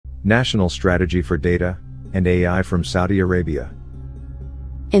National Strategy for Data and AI from Saudi Arabia.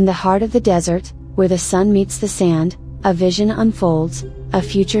 In the heart of the desert, where the sun meets the sand, a vision unfolds, a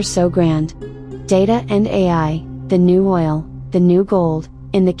future so grand. Data and AI, the new oil, the new gold,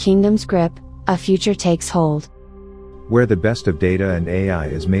 in the kingdom's grip, a future takes hold. Where the best of data and AI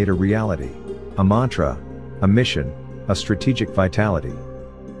is made a reality. A mantra, a mission, a strategic vitality.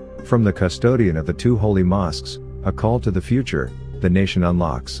 From the custodian of the two holy mosques, a call to the future, the nation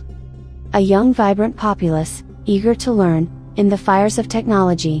unlocks. A young vibrant populace, eager to learn, in the fires of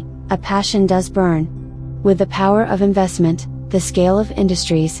technology, a passion does burn. With the power of investment, the scale of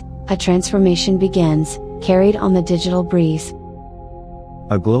industries, a transformation begins, carried on the digital breeze.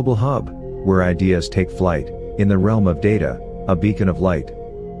 A global hub, where ideas take flight, in the realm of data, a beacon of light.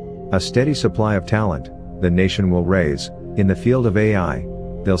 A steady supply of talent, the nation will raise, in the field of AI,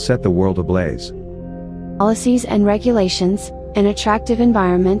 they'll set the world ablaze. Policies and regulations, an attractive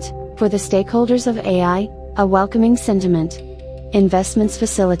environment, for the stakeholders of AI, a welcoming sentiment. Investments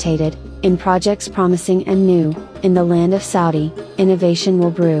facilitated, in projects promising and new, in the land of Saudi, innovation will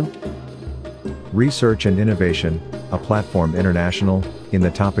brew. Research and innovation, a platform international, in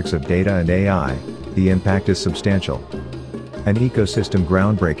the topics of data and AI, the impact is substantial. An ecosystem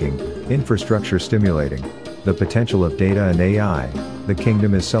groundbreaking, infrastructure stimulating, the potential of data and AI, the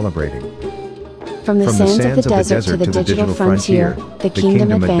kingdom is celebrating. From the sands of the desert to the digital frontier, the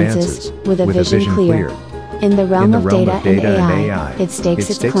kingdom advances, with a vision clear. In the realm of data and AI, it stakes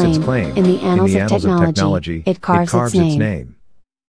its claim, in the annals of technology, it carves its name.